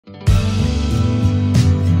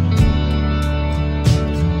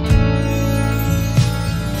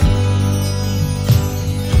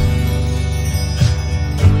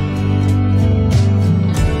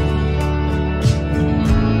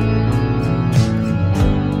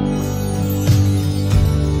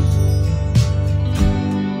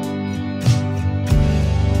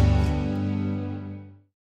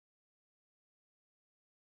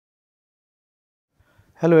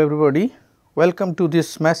Hello everybody, welcome to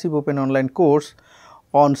this massive open online course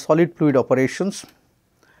on solid fluid operations.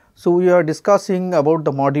 So, we are discussing about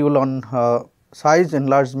the module on size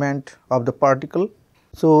enlargement of the particle.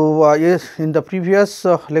 So, yes, in the previous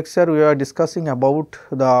lecture we are discussing about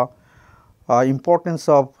the importance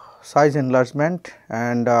of size enlargement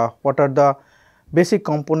and what are the basic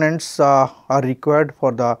components are required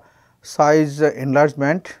for the size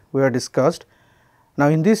enlargement we are discussed. Now,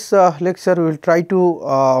 in this lecture we will try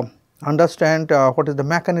to understand what is the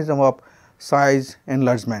mechanism of size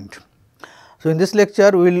enlargement. So, in this lecture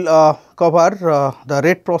we will cover the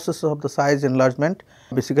rate process of the size enlargement,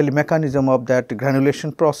 basically mechanism of that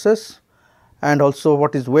granulation process, and also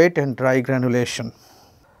what is wet and dry granulation.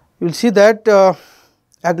 You will see that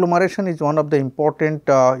agglomeration is one of the important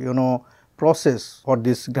process for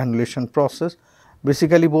this granulation process.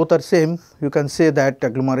 Basically both are same, you can say that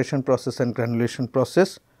agglomeration process and granulation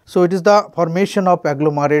process. So, it is the formation of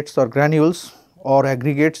agglomerates or granules or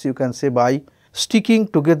aggregates, you can say, by sticking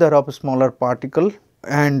together of a smaller particle,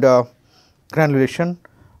 and granulation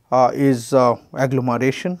is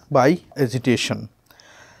agglomeration by agitation.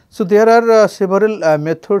 So, there are several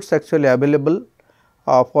methods actually available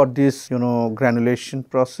for this granulation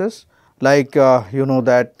process, like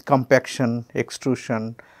that compaction,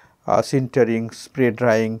 extrusion, sintering, spray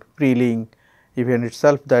drying, prehealing, even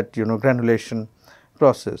itself that granulation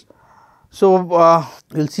process. So,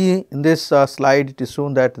 you will see in this slide it is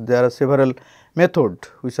shown that there are several methods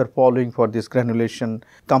which are following for this granulation,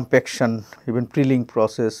 compaction, even prehealing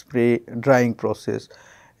process, spray drying process,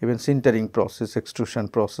 even sintering process, extrusion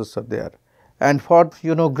process are there. And for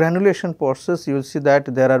granulation process, you will see that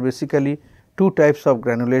there are basically two types of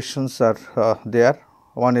granulations are there.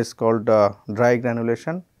 One is called dry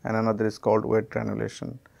granulation and another is called wet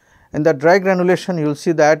granulation. In the dry granulation, you will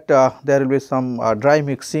see that there will be some dry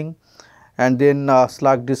mixing, and then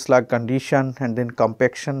slug dislug condition, and then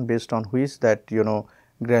compaction, based on which that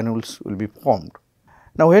granules will be formed.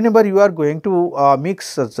 Now, whenever you are going to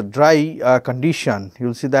mix as a dry condition, you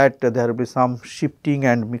will see that there will be some shifting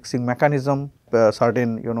and mixing mechanism,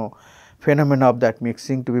 certain phenomena of that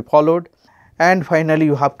mixing to be followed, and finally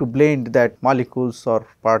you have to blend that molecules or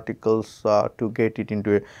particles to get it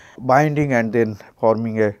into a binding and then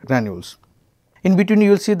forming a granules. In between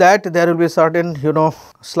you will see that there will be certain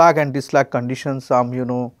slug and dislug conditions. Some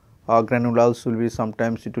granules will be,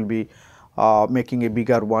 sometimes it will be making a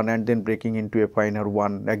bigger one and then breaking into a finer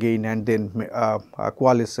one again, and then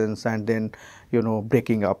coalescence, and then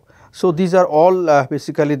breaking up. So, these are all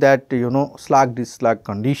basically that slug dislug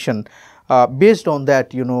condition. Based on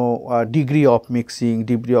that degree of mixing,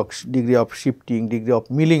 degree of shifting, degree of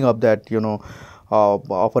milling of that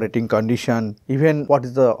operating condition, even what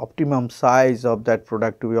is the optimum size of that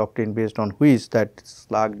product to be obtained, based on which that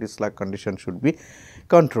slug dislug condition should be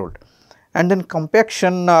controlled. And then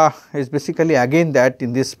compaction is basically again that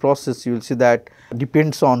in this process you will see that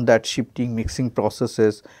depends on that shifting mixing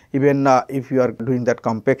processes. Even if you are doing that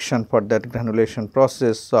compaction for that granulation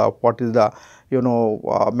process, what is the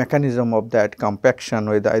mechanism of that compaction,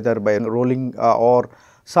 whether either by rolling or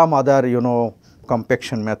some other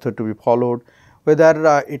compaction method to be followed,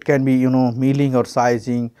 whether it can be milling or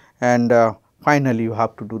sizing, and finally you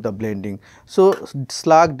have to do the blending. So,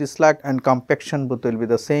 slug dislug and compaction both will be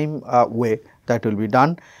the same way that will be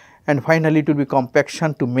done, and finally it will be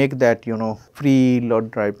compaction to make that freel or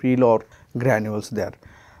dry freel or granules there.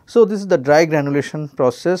 So, this is the dry granulation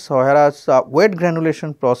process, whereas wet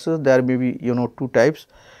granulation process there may be two types,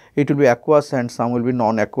 it will be aqueous and some will be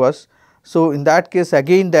non-aqueous. So, in that case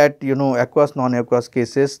again that aqueous non-aqueous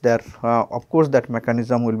cases, there of course that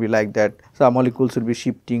mechanism will be like that. Some molecules will be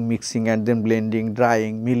shifting, mixing, and then blending,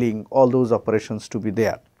 drying, milling, all those operations to be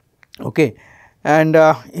there. Okay. And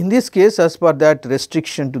in this case, as per that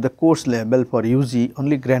restriction to the course level for UG,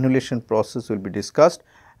 only granulation process will be discussed,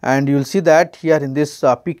 and you will see that here in this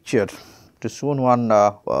picture it is shown one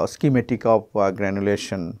schematic of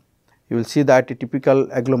granulation. You will see that a typical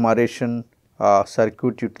agglomeration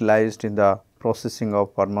circuit utilized in the processing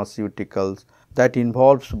of pharmaceuticals that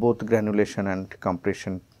involves both granulation and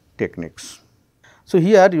compression techniques. So,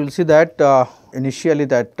 here you will see that initially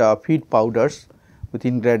that feed powders with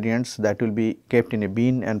ingredients that will be kept in a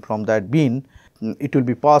bin, and from that bin it will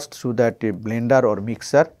be passed through that blender or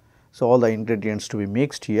mixer. So, all the ingredients to be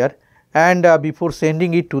mixed here, and before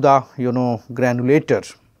sending it to the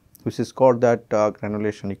granulator, which is called that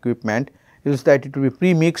granulation equipment, is that it will be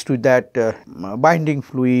pre-mixed with that binding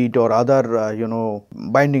fluid or other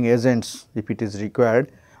binding agents if it is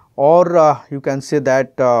required, or you can say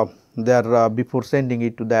that there before sending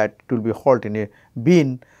it to that, it will be held in a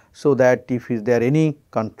bin, so that if is there any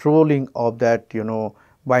controlling of that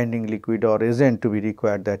binding liquid or agent to be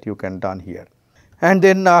required, that you can done here. And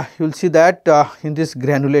then you will see that in this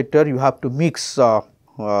granulator you have to mix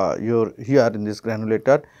your here in this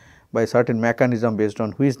granulator by certain mechanism based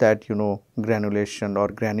on which that granulation or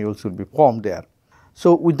granules will be formed there.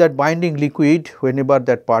 So, with that binding liquid, whenever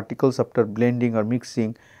that particles after blending or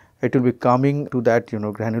mixing, it will be coming to that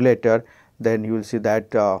granulator, then you will see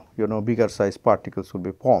that bigger size particles will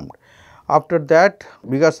be formed. After that,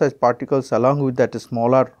 bigger size particles along with that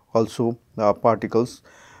smaller also particles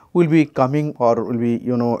will be coming or will be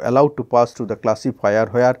allowed to pass through the classifier,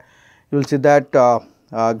 where you will see that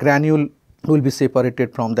granule will be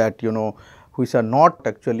separated from that which are not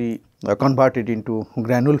actually converted into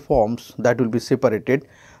granule forms, that will be separated.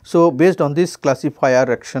 So, based on this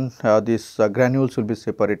classifier action, these granules will be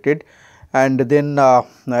separated, and then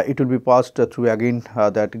it will be passed through again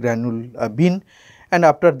that granule bin, and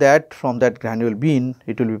after that from that granule bin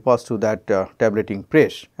it will be passed to that tableting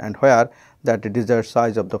press, and where that desired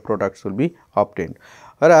size of the products will be obtained.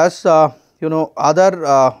 Whereas other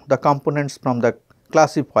the components from the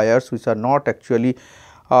classifiers which are not actually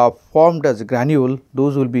formed as granule,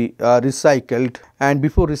 those will be recycled, and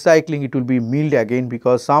before recycling it will be milled again,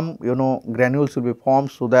 because some granules will be formed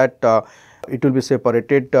so that it will be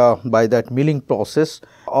separated by that milling process,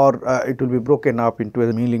 or it will be broken up into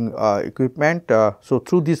a milling equipment. So,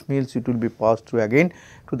 through these mills it will be passed through again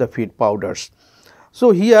to the feed powders.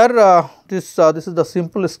 So, here this is the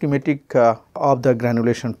simple schematic of the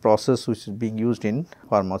granulation process which is being used in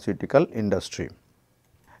pharmaceutical industry.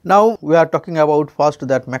 Now, we are talking about first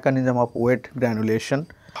that mechanism of wet granulation,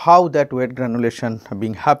 how that wet granulation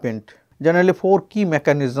being happened. Generally 4 key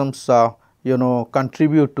mechanisms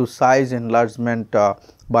contribute to size enlargement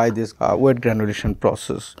by this wet granulation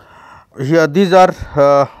process. Here these are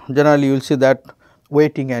generally you will see that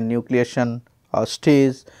wetting and nucleation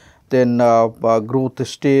stage, then growth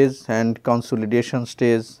stage and consolidation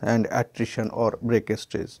stage and attrition or breakage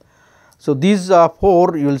stage. So, these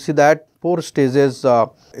 4 you will see that 4 stages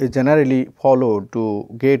is generally followed to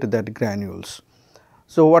get that granules.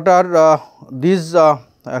 So, what are these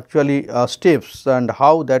actually steps, and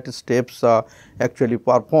how that steps actually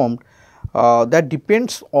performed, that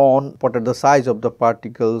depends on what are the size of the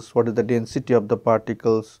particles, what is the density of the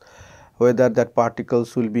particles, whether that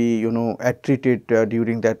particles will be treated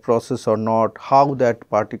during that process or not, how that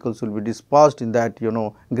particles will be dispersed in that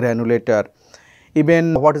granulator,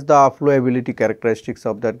 even what is the flowability characteristics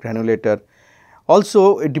of that granulator.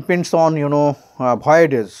 Also it depends on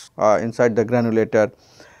voidage inside the granulator.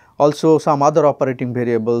 Also some other operating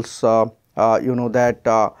variables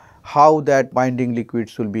that how that binding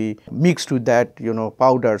liquids will be mixed with that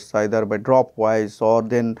powders, either by drop wise, or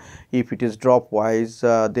then if it is drop wise,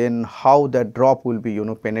 then how that drop will be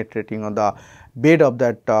penetrating on the bed of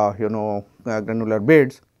that granular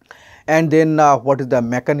beds. And then what is the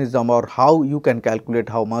mechanism, or how you can calculate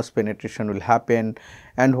how much penetration will happen,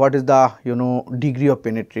 and what is the degree of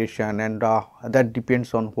penetration, and that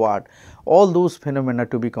depends on what, all those phenomena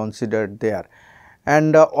to be considered there.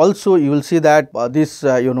 And also you will see that this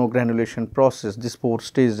granulation process, this 4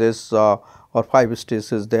 stages or 5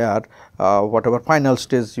 stages there, whatever final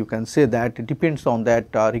stage you can say, that it depends on that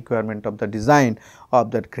requirement of the design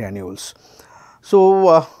of that granules.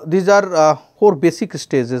 So, these are 4 basic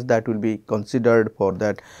stages that will be considered for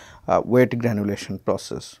that wet granulation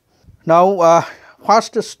process. Now,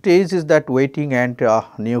 first stage is that wetting and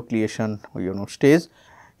nucleation stage.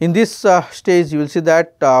 In this stage you will see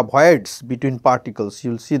that voids between particles, you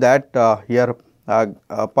will see that here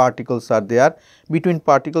particles are there, between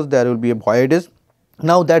particles there will be a voidage.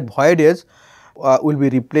 Now, that voidage will be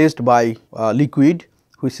replaced by liquid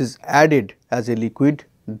which is added as a liquid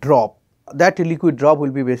drop. That liquid drop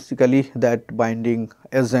will be basically that binding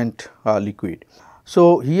agent liquid.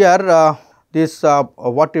 So, here this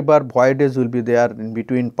whatever voidage will be there in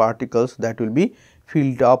between particles, that will be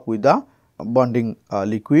filled up with the bonding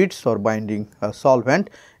liquids or binding solvent,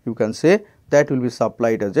 you can say, that will be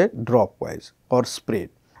supplied as a drop wise or sprayed.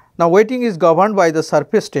 Now, wetting is governed by the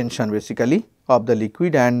surface tension basically of the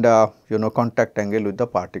liquid and contact angle with the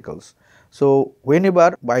particles. So,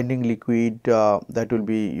 whenever binding liquid that will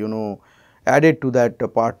be added to that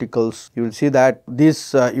particles, you will see that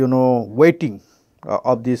this wetting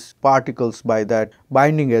of these particles by that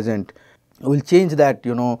binding agent will change that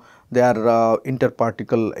their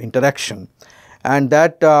interparticle interaction, and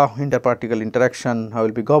that interparticle interaction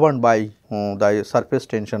will be governed by the surface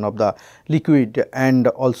tension of the liquid and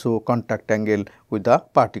also contact angle with the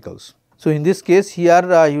particles. So, in this case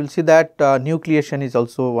here you will see that nucleation is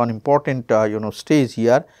also one important stage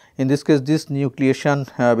here. In this case, this nucleation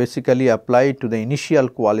basically applied to the initial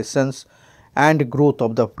coalescence and growth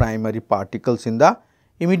of the primary particles in the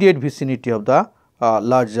immediate vicinity of the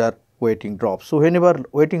larger wetting drops. So, whenever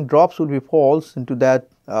wetting drops will be falls into that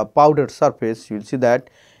powder surface, you will see that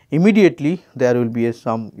immediately there will be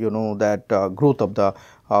some that growth of the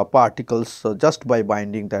particles just by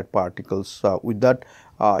binding that particles with that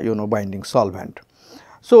binding solvent.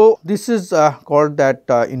 So, this is called that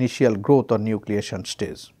initial growth or nucleation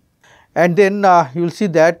stage. And then you will see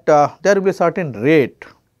that there will be a certain rate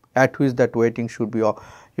at which that wetting should be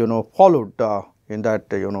followed in that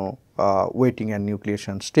wetting and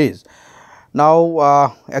nucleation stage.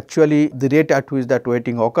 Now, actually the rate at which that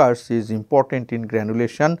wetting occurs is important in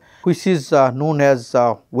granulation, which is known as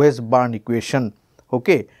Westburn equation,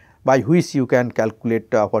 okay, by which you can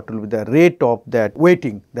calculate what will be the rate of that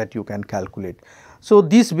wetting that you can calculate. So,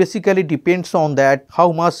 this basically depends on that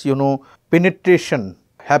how much penetration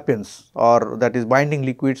happens, or that is binding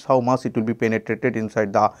liquids, how much it will be penetrated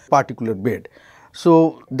inside the particular bed.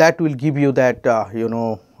 So, that will give you that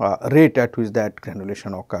rate at which that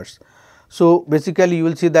granulation occurs. So, basically you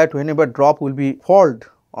will see that whenever drop will be falled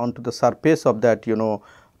onto the surface of that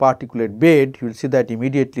particulate bed, you will see that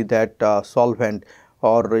immediately that solvent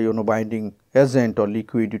or binding agent or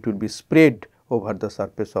liquid, it will be sprayed over the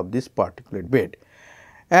surface of this particulate bed.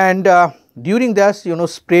 And during this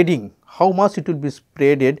spreading, how much it will be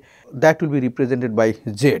spreaded, that will be represented by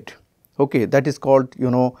Z, okay, that is called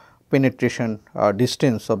penetration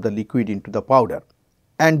distance of the liquid into the powder.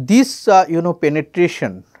 And this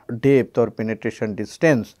penetration depth or penetration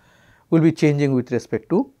distance will be changing with respect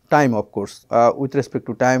to time, of course. With respect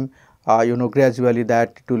to time, gradually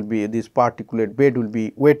that it will be, this particulate bed will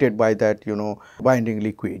be wetted by that binding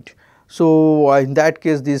liquid. So, in that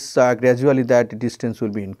case this gradually that distance will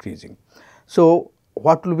be increasing. So,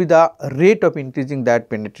 what will be the rate of increasing that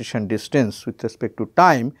penetration distance with respect to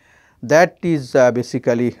time? That is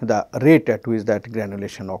basically the rate at which that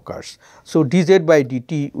granulation occurs. So, dz by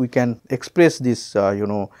dt, we can express this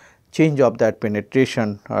change of that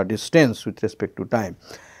penetration distance with respect to time,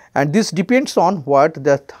 and this depends on what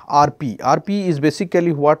that Rp. Rp is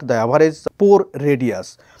basically what the average pore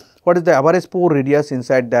radius. What is the average pore radius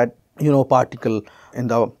inside that particle in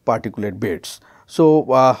the particulate beds.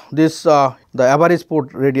 So, this the average pore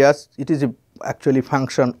radius, it is actually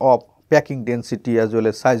function of packing density as well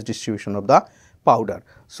as size distribution of the powder.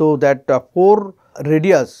 So, that pore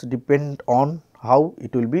radius depend on how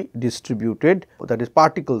it will be distributed, that is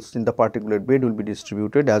particles in the particulate bed will be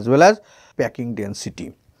distributed as well as packing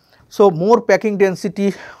density. So, more packing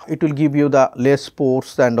density, it will give you the less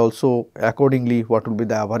pores, and also accordingly what will be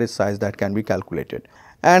the average size that can be calculated.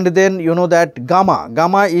 And then that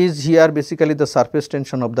gamma is here basically the surface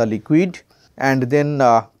tension of the liquid, and then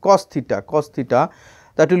cos theta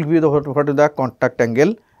that will give you the what is the contact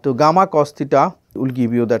angle. So, gamma cos theta will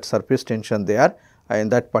give you that surface tension there in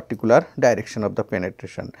that particular direction of the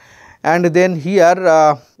penetration. And then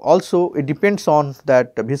here also it depends on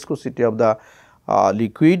that viscosity of the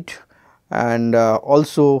liquid, and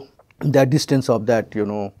also the distance of that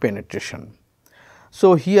penetration.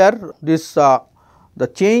 So, here this the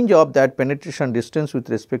change of that penetration distance with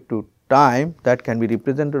respect to time, that can be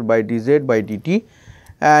represented by dz by dt,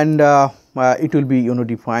 and it will be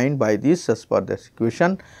defined by this as per this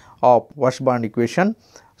equation of Washburn equation.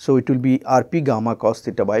 So, it will be Rp gamma cos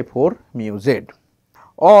theta by 4 mu z,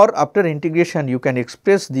 or after integration you can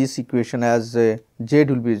express this equation as z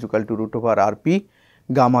will be is equal to root over Rp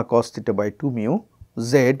gamma cos theta by 2 mu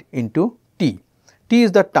z into t. T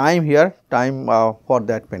is the time here, time for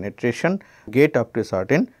that penetration get up to a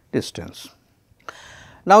certain distance.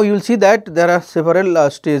 Now, you will see that there are several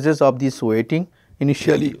stages of this wetting.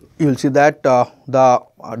 Initially, you will see that the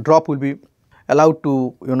drop will be allowed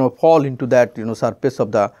to fall into that surface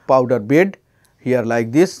of the powder bed here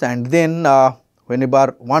like this, and then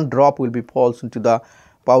whenever one drop will be falls into the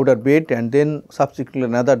powder bed, and then subsequently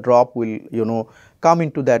another drop will come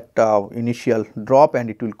into that initial drop, and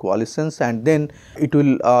it will coalescence, and then it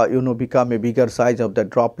will become a bigger size of the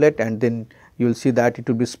droplet, and then you will see that it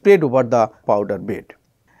will be spread over the powder bed.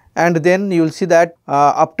 And then you will see that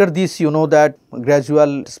after this that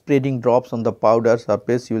gradual spreading drops on the powder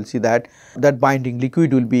surface, you will see that binding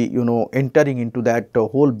liquid will be entering into that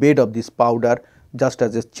whole bed of this powder just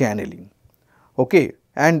as a channeling, okay,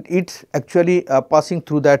 and it's actually passing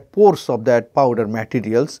through that pores of that powder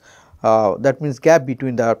materials, that means gap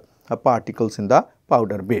between the particles in the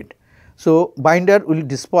powder bed. So, binder will be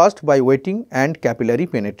dispersed by wetting and capillary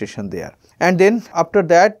penetration there, and then after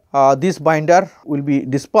that this binder will be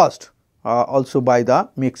dispersed also by the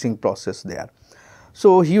mixing process there.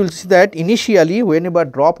 So, you will see that initially whenever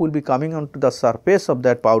drop will be coming onto the surface of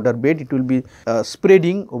that powder bed, it will be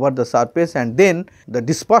spreading over the surface, and then the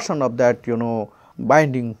dispersion of that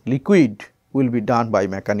binding liquid will be done by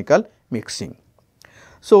mechanical mixing.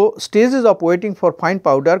 So, stages of waiting for fine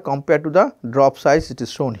powder compared to the drop size, it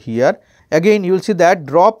is shown here. Again you will see that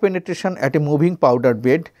drop penetration at a moving powder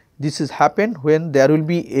bed, this is happen when there will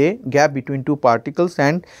be a gap between two particles,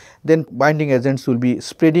 and then binding agents will be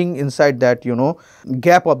spreading inside that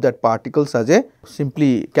gap of that particles as a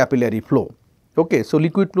simply capillary flow. Okay. So,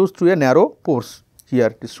 liquid flows through a narrow pores, here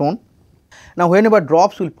it is shown. Now, whenever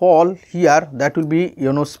drops will fall here, that will be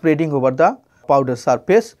spreading over the powder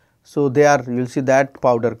surface. So, there you will see that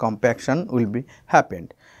powder compaction will be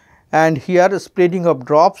happened, and here spreading of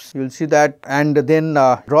drops you will see that, and then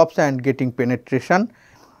drops and getting penetration,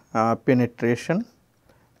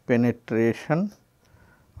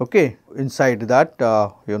 okay, inside that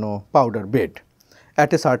powder bed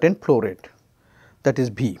at a certain flow rate, that is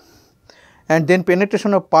V, and then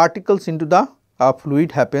penetration of particles into the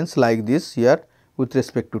fluid happens like this here with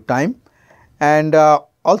respect to time. And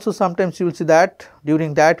also sometimes you will see that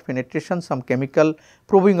during that penetration some chemical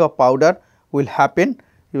probing of powder will happen.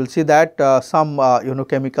 You will see that some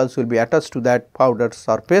chemicals will be attached to that powder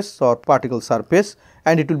surface or particle surface,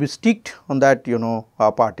 and it will be sticked on that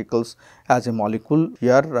particles as a molecule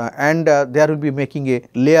here, and there will be making a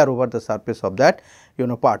layer over the surface of that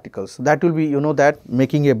particles. That will be that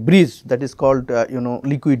making a bridge, that is called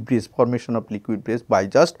liquid bridge, formation of liquid bridge by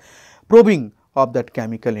just probing of that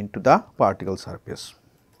chemical into the particle surface.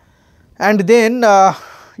 And then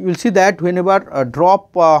you will see that whenever a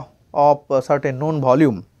drop of a certain known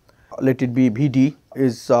volume, let it be Vd,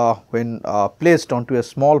 is when placed onto a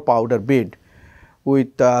small powder bed with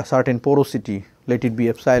certain porosity, let it be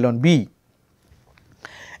epsilon b,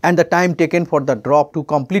 and the time taken for the drop to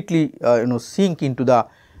completely sink into the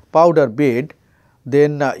powder bed,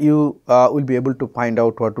 then you will be able to find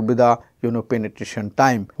out what will be the penetration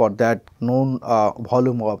time for that known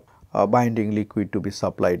volume of binding liquid to be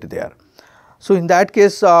supplied there. So, in that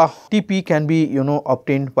case Tp can be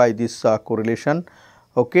obtained by this correlation,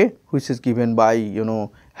 okay, which is given by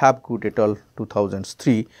Hapgood et al.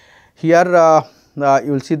 2003. Here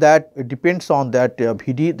you will see that it depends on that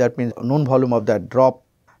Vd, that means known volume of that drop,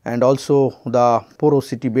 and also the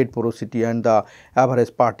porosity, bed porosity, and the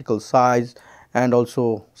average particle size, and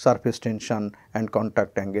also surface tension and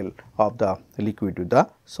contact angle of the liquid with the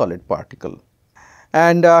solid particle.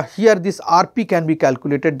 And here this Rp can be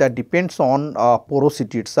calculated, that depends on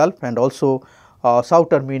porosity itself, and also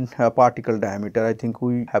Sauter mean particle diameter. I think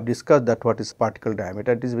we have discussed that what is particle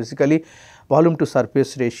diameter. It is basically volume to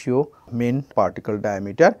surface ratio mean particle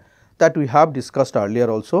diameter, that we have discussed earlier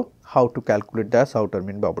also, how to calculate the Sauter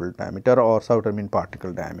mean bubble diameter or Sauter mean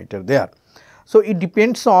particle diameter there. So, it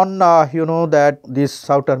depends on that this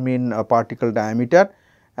Sauter mean particle diameter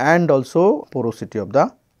and also porosity of the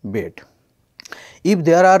bed. If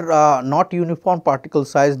there are not uniform particle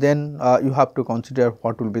size, then you have to consider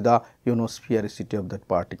what will be the sphericity of that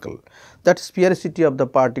particle. That sphericity of the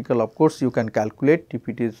particle, of course, you can calculate if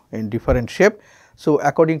it is in different shape. So,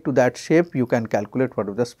 according to that shape you can calculate what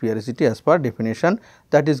is the sphericity as per definition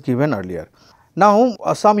that is given earlier. Now,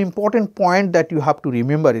 some important point that you have to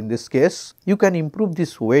remember in this case, you can improve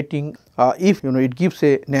this weighting if it gives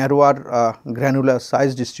a narrower granular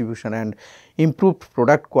size distribution and improved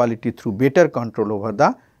product quality through better control over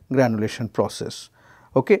the granulation process.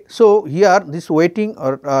 Okay. So, here this weighting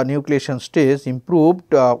or nucleation stage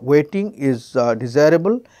improved weighting is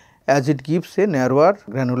desirable, as it gives a narrower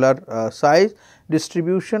granular size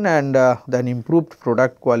distribution and then improved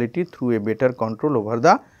product quality through a better control over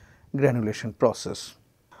the granulation process.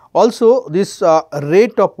 Also, this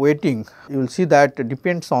rate of weighting, you will see that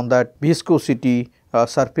depends on that viscosity,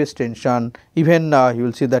 surface tension, even you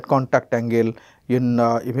will see that contact angle,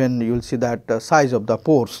 even you will see that size of the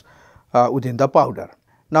pores within the powder.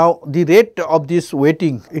 Now, the rate of this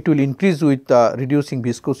weighting, it will increase with reducing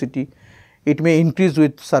viscosity, it may increase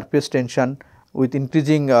with surface tension. With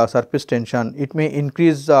increasing surface tension, it may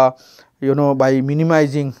increase by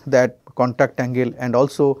minimizing that contact angle, and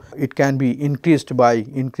also it can be increased by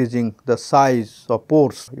increasing the size of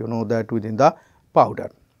pores that within the powder.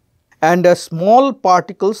 And small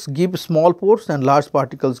particles give small pores and large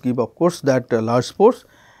particles give, of course, that large pores,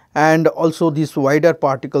 and also this wider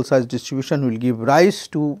particle size distribution will give rise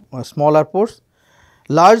to smaller pores.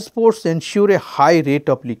 Large pores ensure a high rate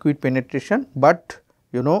of liquid penetration, but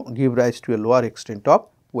give rise to a lower extent of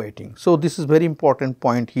weighting. So, this is very important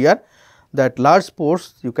point here, that large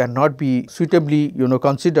pores you cannot be suitably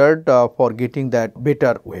considered for getting that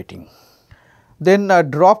better weighting. Then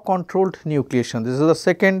drop controlled nucleation. This is the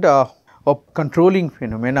second of controlling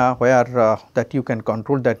phenomena where that you can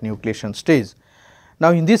control that nucleation stage. Now,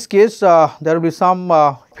 in this case there will be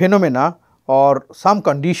some phenomena or some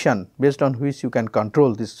condition based on which you can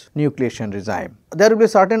control this nucleation regime. There will be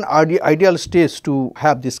certain ideal stage to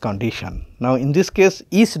have this condition. Now, in this case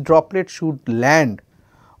each droplet should land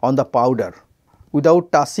on the powder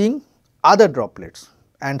without touching other droplets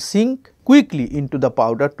and sink quickly into the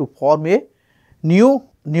powder to form a new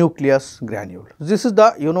nucleus granule. This is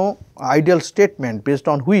the ideal statement based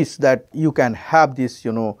on which that you can have this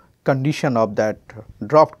condition of that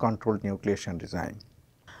drop controlled nucleation regime.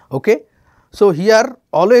 Okay. So, here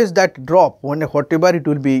always that drop whatever it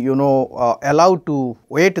will be allowed to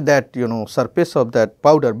wet that surface of that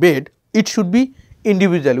powder bed, it should be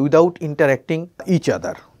individual without interacting each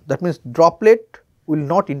other. That means droplet will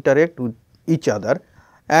not interact with each other,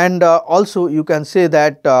 and also you can say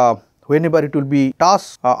that whenever it will be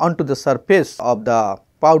tossed onto the surface of the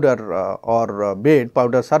powder or bed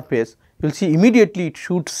powder surface, you will see immediately it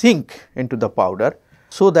should sink into the powder,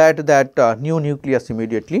 so that new nucleus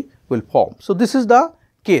immediately will form. So, this is the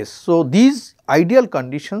case. So, these ideal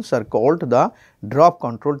conditions are called the drop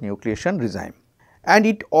controlled nucleation regime, and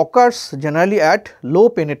it occurs generally at low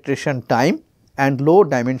penetration time and low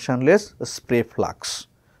dimensionless spray flux,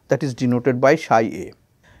 that is denoted by psi A.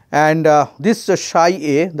 And this psi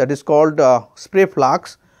A, that is called spray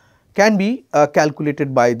flux, can be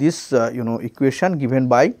calculated by this equation given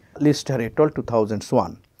by Lister et al.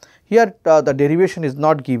 2001. Here the derivation is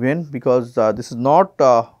not given because this is not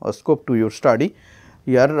a scope to your study.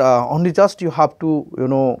 Here only just you have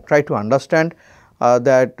to try to understand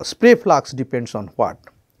that spray flux depends on what?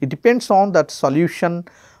 It depends on that solution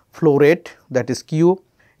flow rate, that is Q.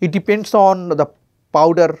 It depends on the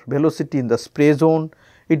powder velocity in the spray zone.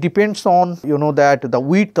 It depends on that the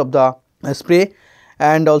width of the spray,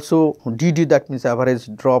 and also DD, that means average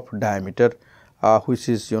drop diameter, which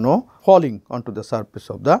is falling onto the surface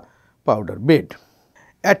of the powder bed.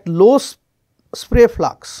 At low spray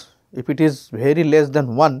flux, if it is very less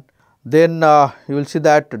than 1, then you will see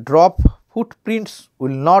that drop footprints will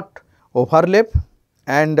not overlap,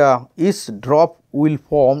 and each drop will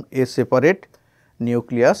form a separate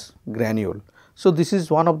nucleus granule. So, this is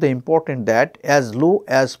one of the important, that as low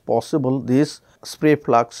as possible this spray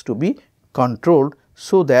flux to be controlled,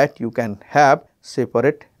 so that you can have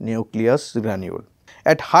separate nucleus granule.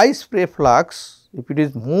 At high spray flux, if it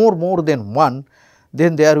is more than 1,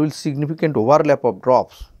 then there will significant overlap of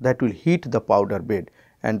drops that will hit the powder bed,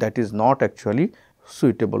 and that is not actually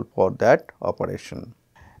suitable for that operation.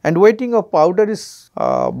 And weighting of powder is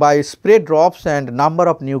by spray drops and number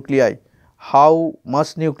of nuclei, how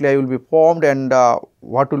much nuclei will be formed, and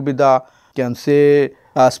what will be the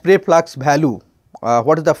spray flux value,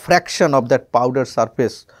 what is the fraction of that powder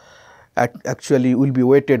surface actually will be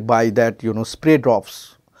weighted by that spray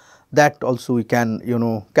drops. That also we can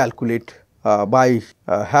calculate by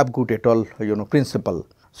Hapgood et al. Principle.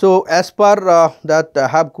 So, as per that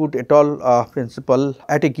Hapgood et al. Principle,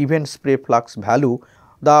 at a given spray flux value,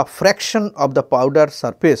 the fraction of the powder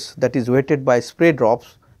surface that is weighted by spray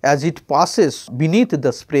drops as it passes beneath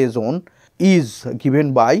the spray zone is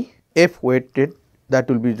given by F weighted, that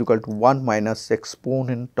will be equal to 1 minus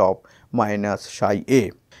exponent of minus psi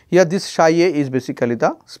A. Here this psi A is basically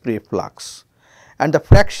the spray flux, and the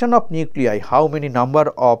fraction of nuclei, how many number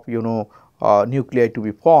of nuclei to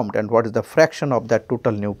be formed, and what is the fraction of that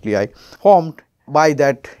total nuclei formed by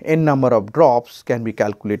that n number of drops, can be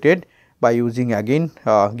calculated by using again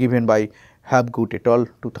given by Hapgood et al.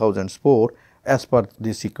 2004 as per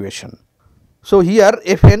this equation. So, here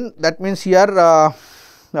Fn, that means here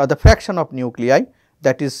the fraction of nuclei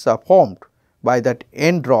that is formed by that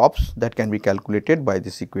n drops, that can be calculated by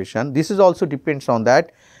this equation. This is also depends on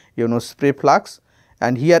that spray flux,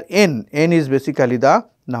 and here n is basically the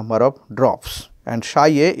number of drops, and psi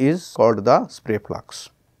A is called the spray flux.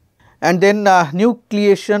 And then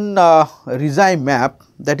nucleation regime map,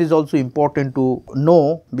 that is also important to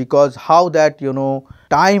know, because how that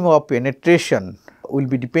time of penetration will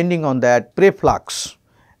be depending on that spray flux,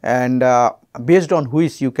 and based on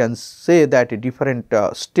which you can say that different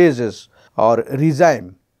stages or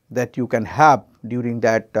regime that you can have during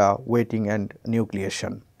that weighting and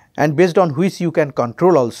nucleation, and based on which you can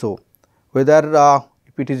control also whether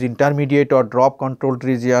if it is intermediate or drop controlled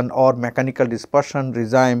region or mechanical dispersion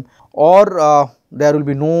regime, or there will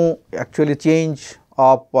be no actually change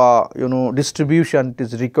of distribution it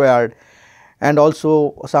is required, and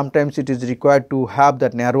also sometimes it is required to have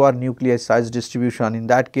that narrower nuclei size distribution. In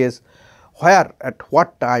that case, where at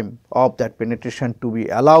what time of that penetration to be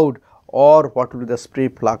allowed, or what will be the spray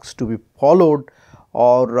flux to be followed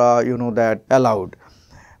or that allowed.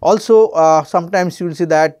 Also sometimes you will see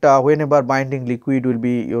that whenever binding liquid will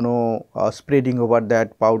be spreading over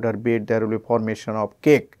that powder bed, there will be formation of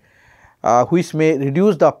cake which may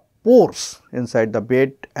reduce the pores inside the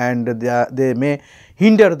bed, and they may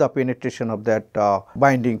hinder the penetration of that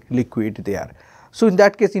binding liquid there. So, in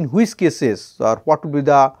that case, in which cases or what will be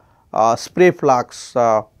the spray flux,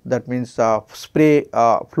 that means spray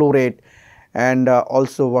flow rate, and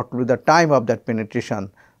also what will be the time of that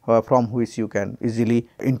penetration from which you can easily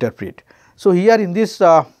interpret. So, here in this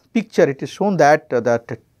picture it is shown that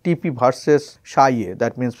that TP versus psi,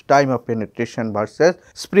 that means time of penetration versus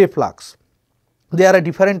spray flux. There are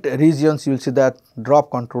different regions, you will see that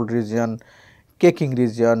drop controlled region, caking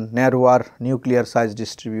region, narrower nuclear size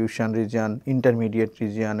distribution region, intermediate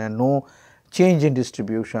region, and no change in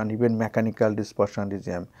distribution, even mechanical dispersion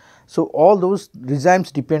regime. So, all those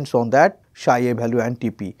regimes depends on that psi value and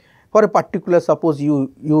TP. For a particular, suppose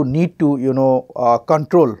you need to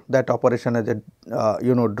control that operation as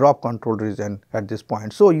a drop control region at this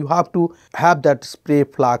point. So, you have to have that spray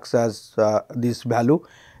flux as this value,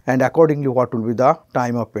 and accordingly what will be the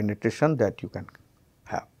time of penetration that you can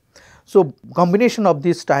have. So, combination of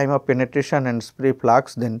this time of penetration and spray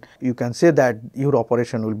flux, then you can say that your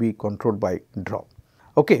operation will be controlled by drop.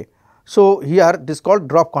 Okay. So, here this is called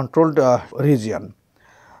drop controlled region.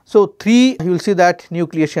 So, 3 you will see that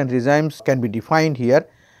nucleation regimes can be defined here: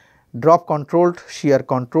 drop controlled, shear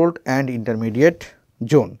controlled, and intermediate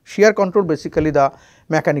zone. Shear control basically the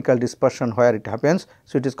mechanical dispersion where it happens.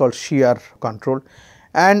 So, it is called shear controlled,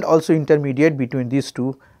 and also intermediate between these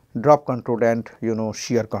two, drop controlled and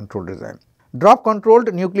shear controlled regime. Drop controlled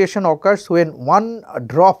nucleation occurs when one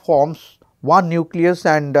drop forms one nucleus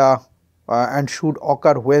and should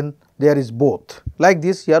occur when there is both. Like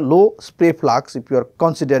this here, low spray flux, if you are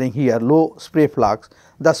considering here low spray flux,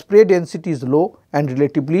 the spray density is low and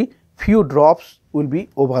relatively few drops will be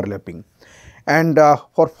overlapping. And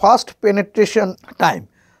for fast penetration time,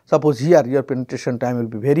 suppose here your penetration time will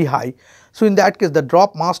be very high. So, in that case the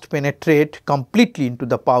drop must penetrate completely into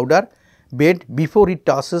the powder bed before it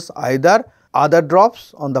touches either other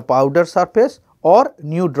drops on the powder surface or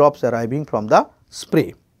new drops arriving from the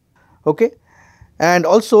spray. Okay. And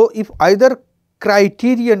also, if either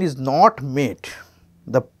criterion is not met,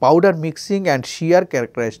 the powder mixing and shear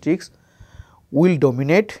characteristics will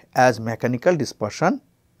dominate as mechanical dispersion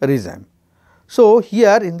regime. So,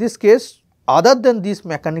 here in this case, other than this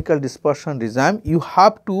mechanical dispersion regime, you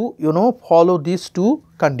have to follow these two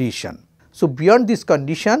conditions. So, beyond this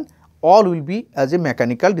condition, all will be as a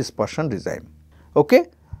mechanical dispersion regime. Okay.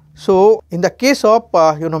 So, in the case of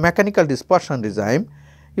mechanical dispersion regime,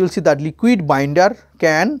 you will see that liquid binder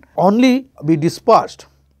can only be dispersed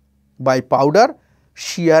by powder,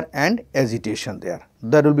 shear and agitation there.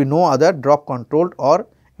 There will be no other drop controlled or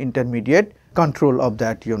intermediate control of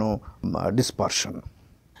that dispersion.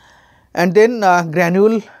 And then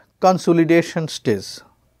granule consolidation stage,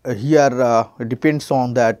 here depends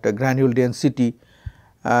on that granule density,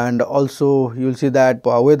 and also you will see that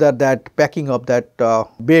whether that packing of that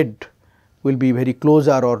bed will be very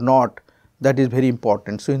closer or not, that is very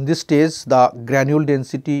important. So, in this stage the granule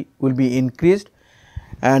density will be increased,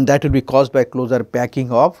 and that will be caused by closer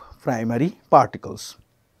packing of primary particles.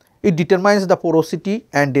 It determines the porosity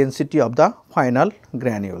and density of the final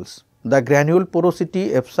granules. The granule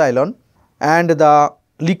porosity epsilon and the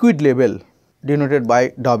liquid level denoted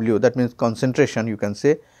by W, that means concentration you can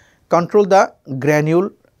say, control the granule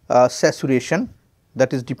saturation,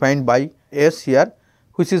 that is defined by S here,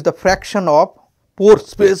 which is the fraction of pore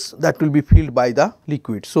space that will be filled by the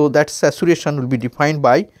liquid. So, that saturation will be defined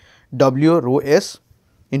by W rho S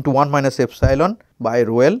into 1 minus epsilon by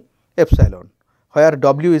rho L epsilon, where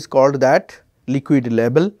W is called that liquid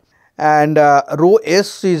level, and rho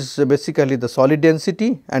S is basically the solid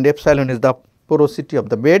density, and epsilon is the porosity of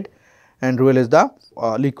the bed, and rho L is the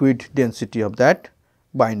liquid density of that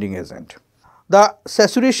binding agent. The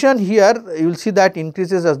saturation here you will see that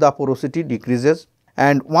increases as the porosity decreases,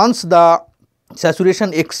 and once the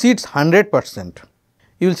saturation exceeds 100%,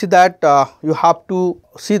 you will see that you have to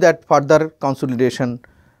see that further consolidation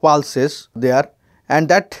pulses there, and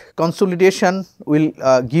that consolidation will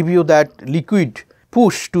give you that liquid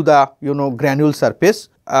push to the granule surface,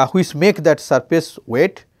 which make that surface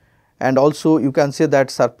wet, and also you can say that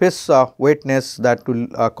surface wetness that will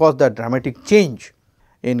cause the dramatic change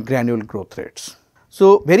in granule growth rates.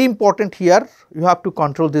 So, very important here, you have to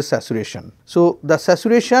control this saturation. So, the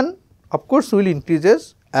saturation of course will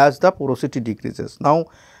increases as the porosity decreases. Now,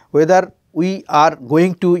 whether we are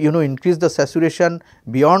going to increase the saturation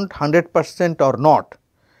beyond 100% or not,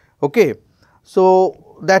 Okay.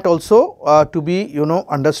 So, that also to be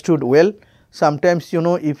understood well. Sometimes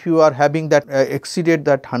if you are having that exceeded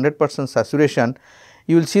that 100% saturation,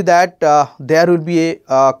 you will see that there will be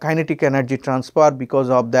a kinetic energy transfer because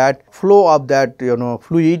of that flow of that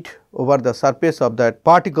fluid over the surface of that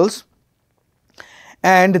particles,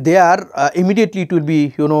 and they are immediately it will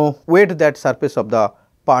be wet that surface of the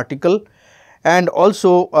particle, and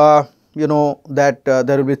also that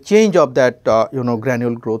there will be change of that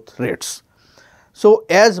granule growth rates. So,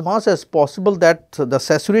 as much as possible that the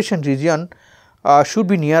saturation region should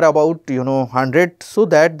be near about 100, so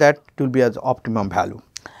that it will be as optimum value.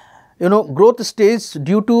 Growth stage,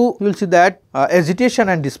 due to you will see that agitation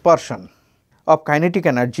and dispersion of kinetic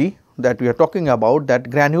energy that we are talking about, that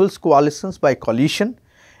granules coalescence by collision,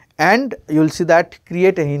 and you will see that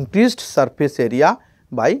create an increased surface area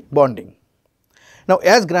by bonding. Now,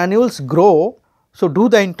 as granules grow, so do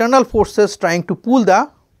the internal forces trying to pull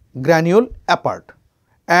the granule apart,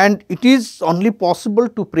 and it is only possible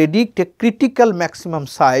to predict a critical maximum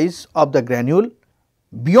size of the granule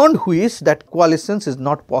beyond which that coalescence is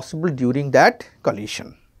not possible during that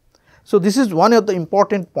collision. So, this is one of the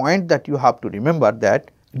important point that you have to remember,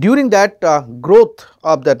 that during that growth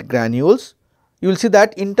of that granules, you will see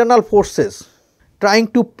that internal forces trying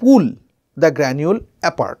to pull the granule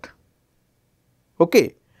apart.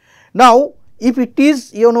 Okay. Now, if it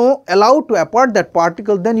is allowed to apart that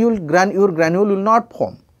particle, then your granule will not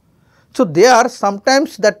form. So, there are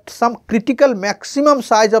sometimes that some critical maximum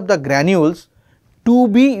size of the granules to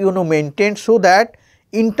be maintained, so that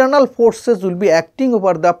internal forces will be acting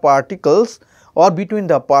over the particles or between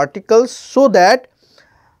the particles, so that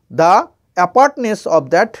the apartness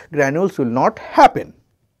of that granules will not happen.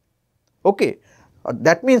 Okay.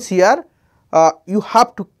 That means here you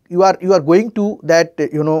are going to that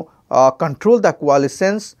control the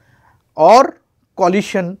coalescence or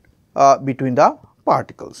collision between the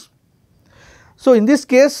particles. So, in this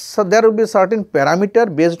case there will be a certain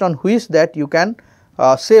parameter based on which that you can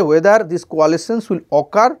say whether this coalescence will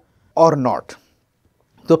occur or not.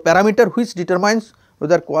 The parameter which determines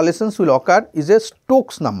whether coalescence will occur is a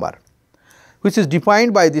Stokes number, which is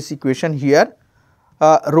defined by this equation here,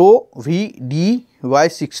 rho V d by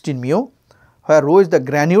 16 mu, where rho is the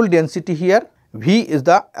granule density here, V is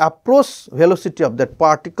the approach velocity of that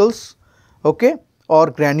particles, okay, or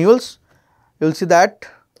granules. You will see that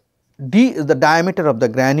d is the diameter of the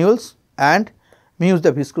granules, and mu is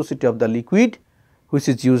the viscosity of the liquid, which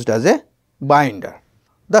is used as a binder.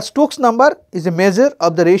 The Stokes number is a measure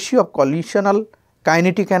of the ratio of collisional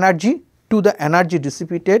kinetic energy to the energy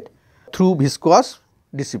dissipated through viscous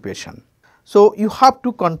dissipation. So, you have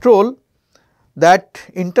to control that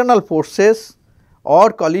internal forces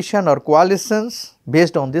or collision or coalescence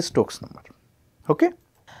based on this Stokes number. Okay.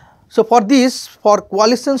 So, for this, for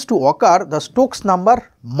coalescence to occur, the Stokes number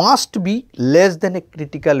must be less than a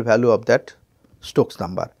critical value of that Stokes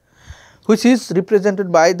number, which is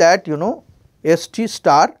represented by that St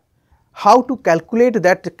star. How to calculate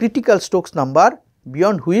that critical Stokes number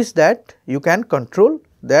beyond which that you can control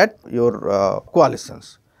that your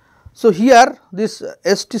coalescence. So, here this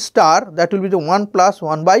St star, that will be the 1 plus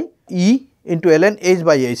 1 by E into ln H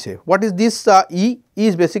by Ha. What is this E? E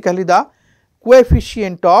is basically the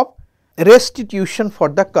coefficient of restitution for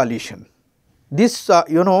the collision. This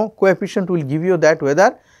coefficient will give you that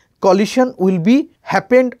whether collision will be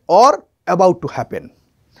happened or about to happen.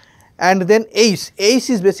 And then H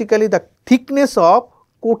is basically the thickness of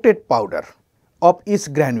coated powder of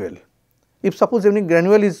each granule. If suppose any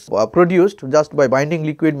granule is produced just by binding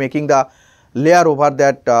liquid, making the layer over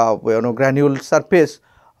that granule surface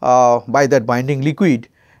by that binding liquid.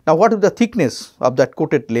 Now, what is the thickness of that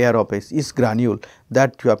coated layer of each granule,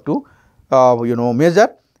 that you have to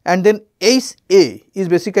measure, and then Ha is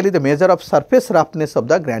basically the measure of surface roughness of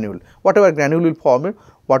the granule. Whatever granule will form,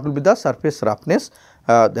 what will be the surface roughness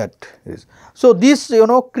that is. So, this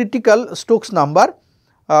critical Stokes number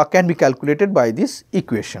can be calculated by this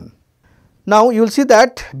equation. Now, you will see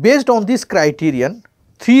that based on this criterion,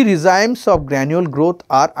 3 regimes of granule growth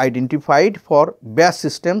are identified for batch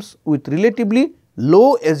systems with relatively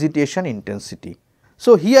low agitation intensity.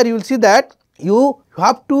 So, here you will see that you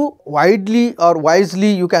have to widely or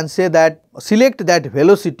wisely, you can say that, select that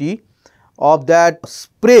velocity of that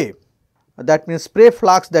spray, that means spray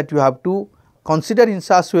flux, that you have to consider in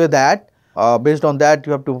such way that based on that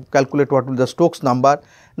you have to calculate what will be the Stokes number.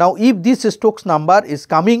 Now, if this Stokes number is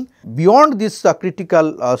coming beyond this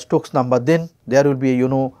critical Stokes number, then there will be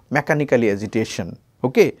mechanical agitation.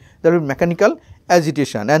 Okay, there will be mechanical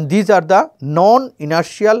agitation, and these are the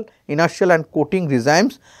non-inertial, inertial and coating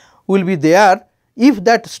regimes will be there if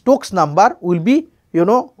that Stokes number will be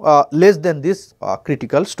less than this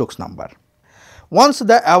critical Stokes number. Once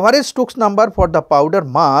the average Stokes number for the powder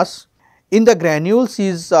mass in the granules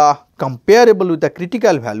is comparable with the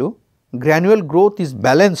critical value, granule growth is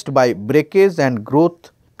balanced by breakage and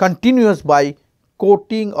growth continuous by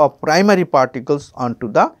coating of primary particles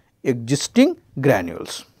onto the existing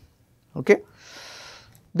granules. Okay.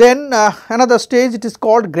 Then another stage, it is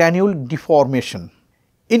called granule deformation.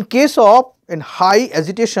 In case of high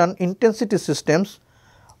agitation intensity systems,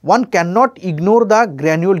 one cannot ignore the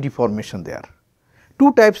granule deformation there.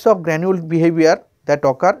 Two types of granule behavior that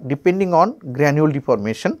occur depending on granule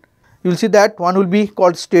deformation. You will see that one will be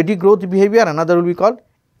called steady growth behavior, another will be called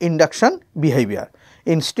induction behavior.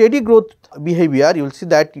 In steady growth behavior, you will see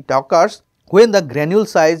that it occurs when the granule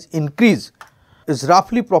size increase is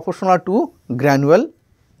roughly proportional to granule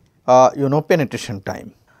penetration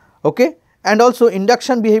time. Okay. And also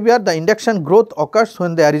induction behavior, the induction growth occurs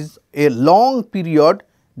when there is a long period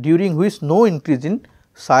during which no increase in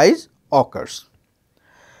size occurs.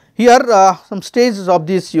 Here some stages of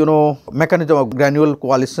this mechanism of granule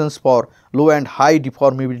coalescence for low and high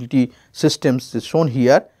deformability systems is shown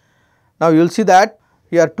here. Now, you will see that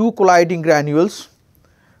here two colliding granules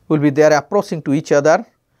will be there approaching to each other,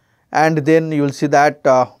 and then you will see that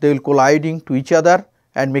they will colliding to each other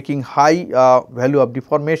and making high value of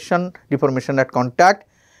deformation at contact,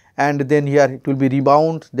 and then here it will be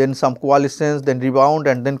rebound, then some coalescence, then rebound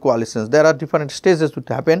and then coalescence. There are different stages which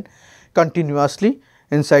happen continuously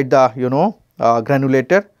inside the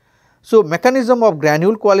granulator. So, mechanism of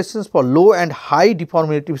granule coalescence for low and high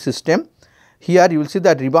deformative system, here you will see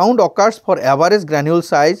that rebound occurs for average granule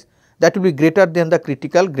size that will be greater than the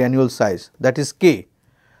critical granule size, that is K.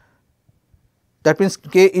 That means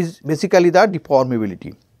K is basically the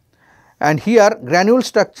deformability, and here granule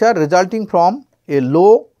structure resulting from a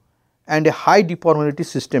low and a high deformability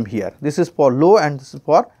system here. This is for low and this is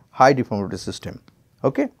for high deformability system.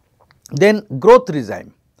 Okay. Then growth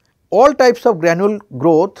regime. All types of granule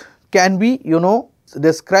growth can be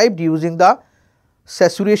described using the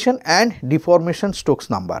saturation and deformation Stokes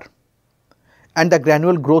number and the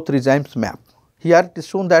granule growth regimes map. Here it is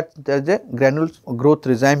shown that there is a granule growth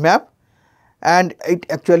regime map, and it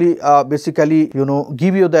actually basically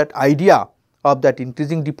give you that idea of that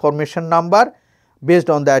increasing deformation number based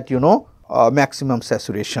on that maximum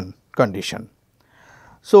saturation condition.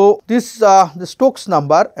 So, this the Stokes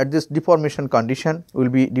number at this deformation condition will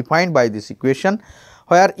be defined by this equation,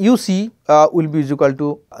 where UC will be is equal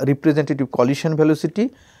to representative collision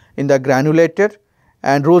velocity in the granulator,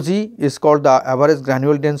 and rho g is called the average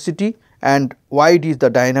granule density, and YD is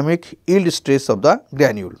the dynamic yield stress of the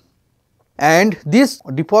granule. And this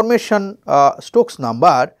deformation Stokes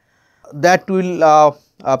number that will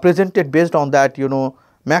presented based on that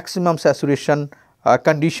maximum saturation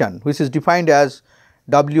condition, which is defined as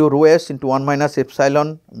W rho s into 1 minus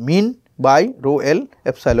epsilon mean by rho L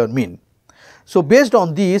epsilon mean. So, based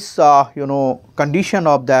on this condition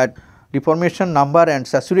of that deformation number and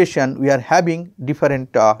saturation, we are having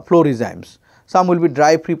different flow regimes. Some will be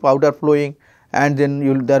dry free powder flowing, and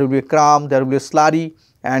then there will be a cramp, there will be a slurry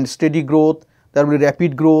and steady growth, there will be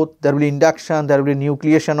rapid growth, there will be induction, there will be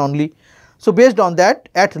nucleation only. So, based on that,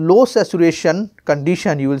 at low saturation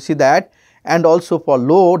condition you will see that, and also for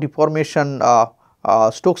low deformation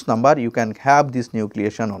Stokes number you can have this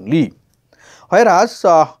nucleation only. Whereas,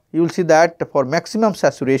 you will see that for maximum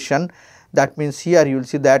saturation, that means here you will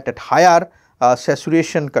see that at higher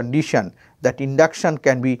saturation condition, that induction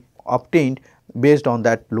can be obtained based on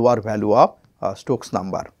that lower value of Stokes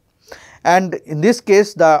number. And in this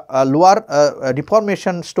case, the lower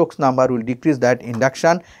deformation Stokes number will decrease that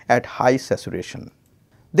induction at high saturation.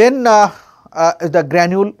 Then the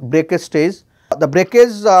granule breakage stage. The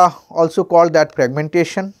breakage also called that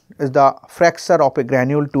fragmentation is the fracture of a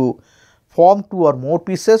granule to form 2 or more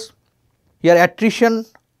pieces. Here attrition,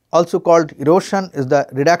 also called erosion, is the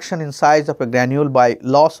reduction in size of a granule by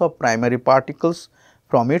loss of primary particles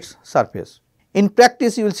from its surface. In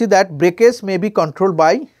practice, you will see that breakage may be controlled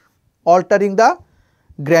by altering the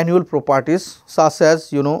granule properties, such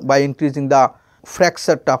as by increasing the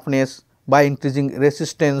fracture toughness, by increasing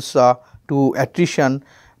resistance to attrition,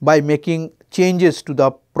 by making changes to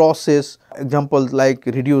the process, examples like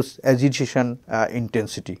reduce agitation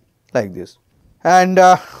intensity, like this. And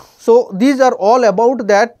so, these are all about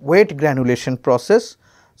that wet granulation process.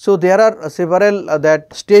 So, there are several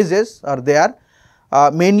that stages are there,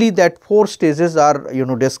 mainly that 4 stages are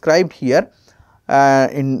described here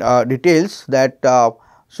in details, that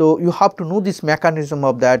so you have to know this mechanism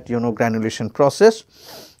of that granulation process.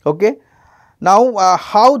 Okay. Now,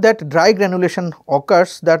 how that dry granulation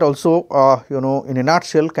occurs, that also in a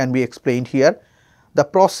nutshell can be explained here, the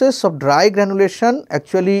process of dry granulation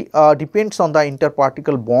actually depends on the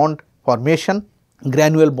interparticle bond formation,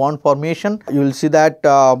 granule bond formation. You will see that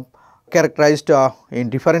characterized in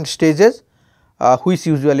different stages, which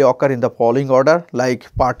usually occur in the following order,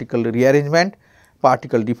 like particle rearrangement,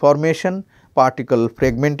 particle deformation, particle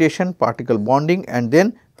fragmentation, particle bonding, and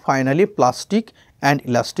then finally plastic and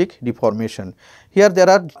elastic deformation. Here there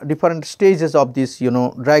are different stages of this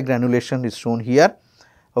dry granulation is shown here.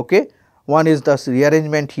 Okay. One is the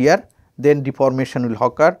rearrangement here, then deformation will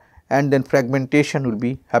occur, and then fragmentation will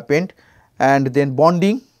be happened, and then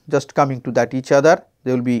bonding, just coming to that each other,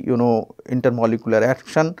 there will be intermolecular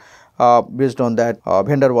action based on that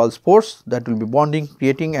van der Waals force, that will be bonding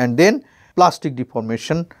creating, and then plastic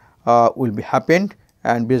deformation will be happened,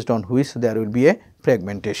 and based on which there will be a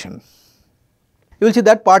fragmentation. You will see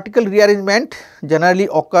that particle rearrangement generally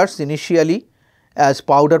occurs initially as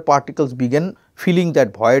powder particles begin filling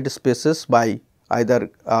that void spaces by either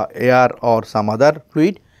air or some other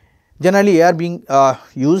fluid, generally air being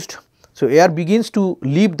used. So, air begins to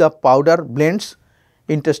leave the powder blends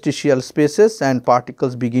interstitial spaces and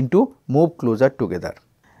particles begin to move closer together.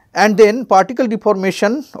 And then particle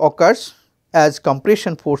deformation occurs as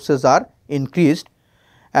compression forces are increased,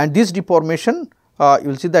 and this deformation you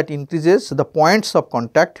will see that increases the points of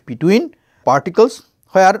contact between particles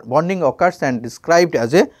where bonding occurs and described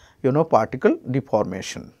as a particle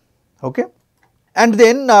deformation. Okay. And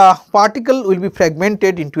then particle will be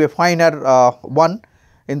fragmented into a finer one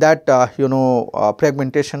in that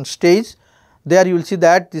fragmentation stage. There you will see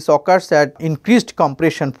that this occurs at increased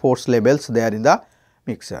compression force levels there in the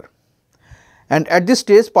mixture. And at this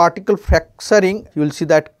stage particle fracturing, you will see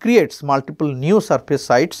that creates multiple new surface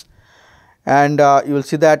sites, and you will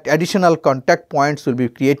see that additional contact points will be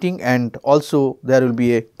creating, and also there will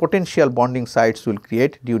be a potential bonding sites will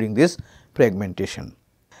create during this fragmentation.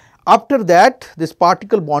 After that, this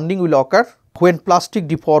particle bonding will occur when plastic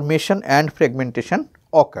deformation and fragmentation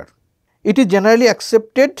occur. It is generally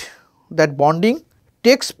accepted that bonding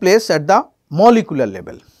takes place at the molecular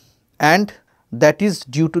level, and that is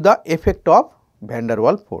due to the effect of van der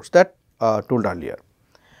Waals force that told earlier.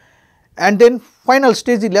 And then final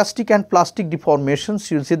stage, elastic and plastic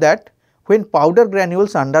deformations, you will see that when powder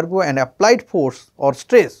granules undergo an applied force or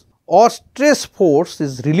stress force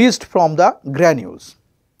is released from the granules.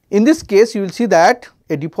 In this case, you will see that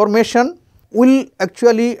a deformation will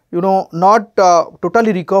actually not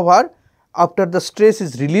totally recover after the stress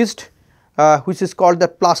is released, which is called the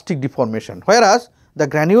plastic deformation, whereas the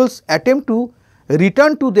granules attempt to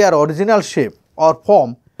return to their original shape or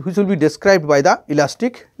form, which will be described by the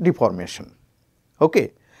elastic deformation.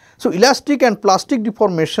 Okay. So, elastic and plastic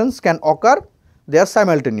deformations can occur there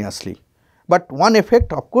simultaneously, but one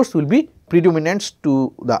effect of course will be predominant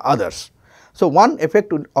to the others. So, one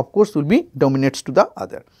effect will, of course will be dominates to the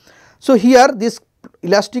other. So, here this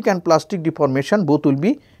elastic and plastic deformation both will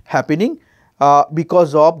be happening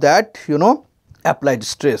because of that applied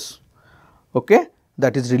stress, okay,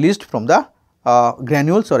 that is released from the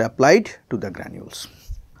granules or applied to the granules.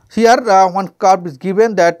 Here one curve is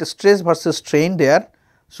given, that stress versus strain there.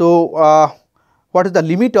 So, what is the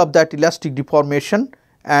limit of that elastic deformation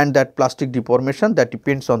and that plastic deformation, that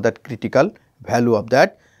depends on that critical value of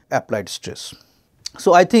that applied stress.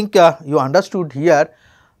 So, I think you understood here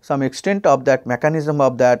some extent of that mechanism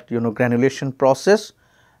of that granulation process.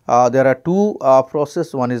 There are two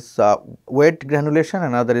processes, one is wet granulation,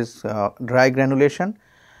 another is dry granulation.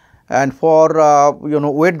 And for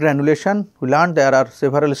wet granulation, we learned there are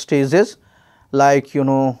several stages, like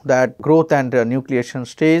that growth and nucleation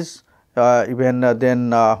stage, even then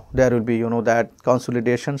there will be that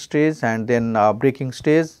consolidation stage, and then breaking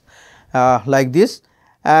stage, like this.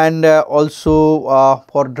 And also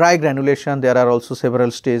for dry granulation, there are also several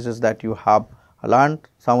stages that you have learned.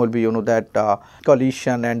 Some will be that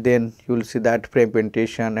collision, and then you will see that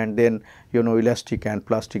fragmentation, and then elastic and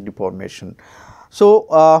plastic deformation.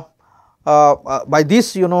 So, by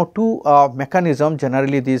this two mechanism,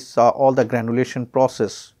 generally this all the granulation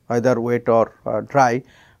process, either wet or dry,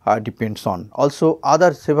 depends on. Also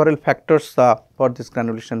other several factors for this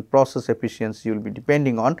granulation process efficiency will be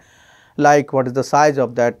depending on, like what is the size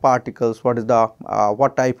of that particles, what is the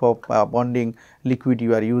what type of bonding liquid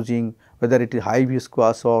you are using, whether it is high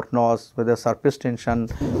viscous or not, whether surface tension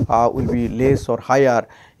will be less or higher,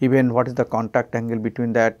 even what is the contact angle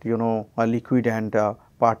between that a liquid and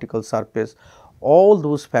particle surface. All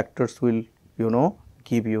those factors will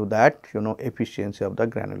give you that efficiency of the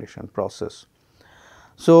granulation process.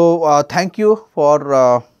 So, thank you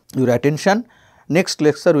for your attention. Next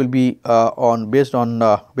lecture will be based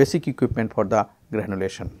on basic equipment for the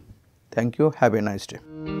granulation. Thank you. Have a nice day.